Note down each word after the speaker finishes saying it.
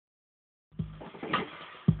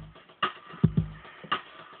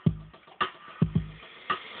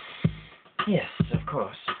Yes, of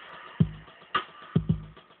course.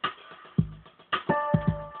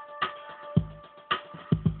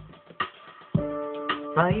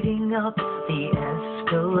 Lighting up the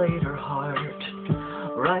escalator, heart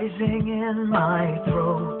rising in my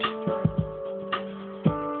throat.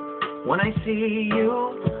 When I see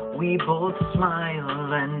you, we both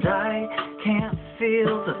smile, and I can't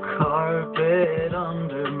feel the carpet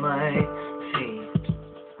under my feet.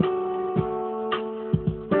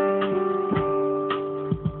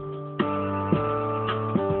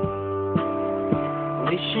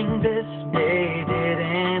 Wishing this day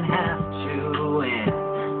didn't have to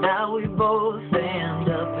end, that we both end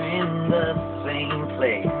up in the same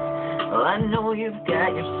place. Well, I know you've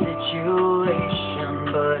got your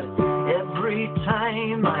situation, but every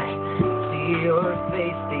time I see your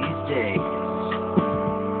face these days,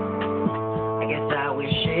 I guess I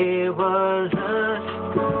wish it was us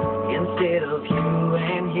instead of you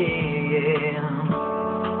and him.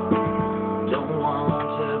 Don't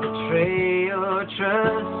want to betray your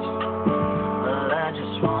trust, but I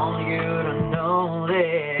just want you to know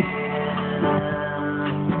that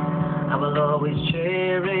I will always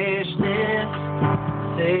cherish this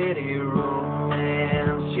city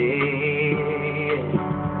romance, yeah.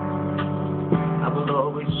 I will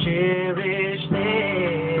always cherish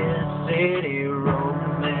this city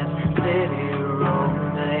romance, city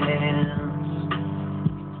romance.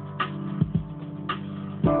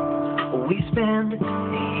 We spend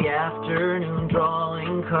the afternoon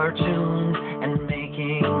drawing cartoons and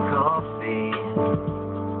making coffee.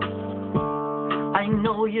 I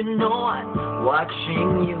know you know I'm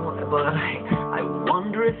watching you, but I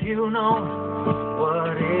wonder if you know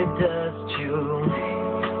what it does to me.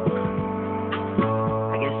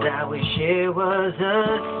 I guess I wish it was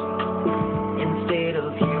us instead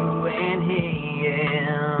of you and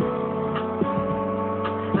him.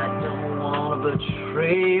 I don't want to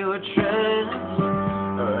betray your trust,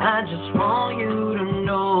 I just want you to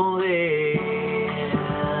know that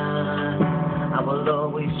I will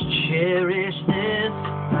always cherish this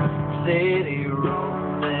city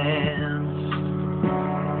romance.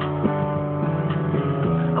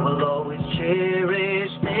 I will always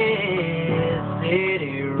cherish this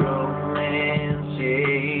city romance,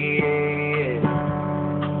 yeah.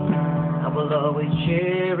 I will always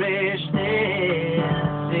cherish this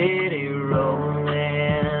city romance.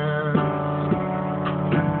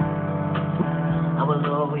 I will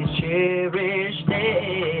always cherish this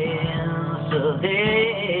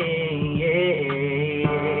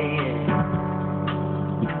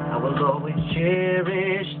I will always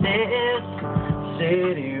cherish this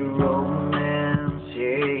city romance,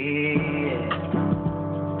 yeah.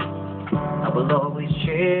 I will always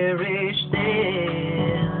cherish this,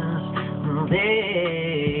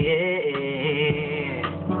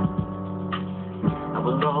 I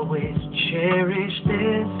will always cherish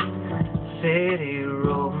this city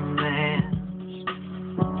romance.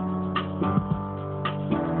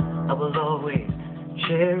 I will always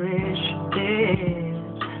cherish this,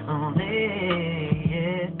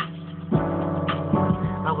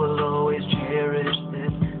 I will always cherish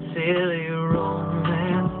this silly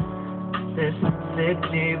romance, this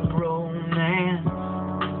city romance.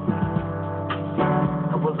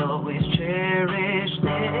 I will always cherish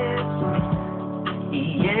this,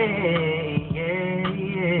 yeah.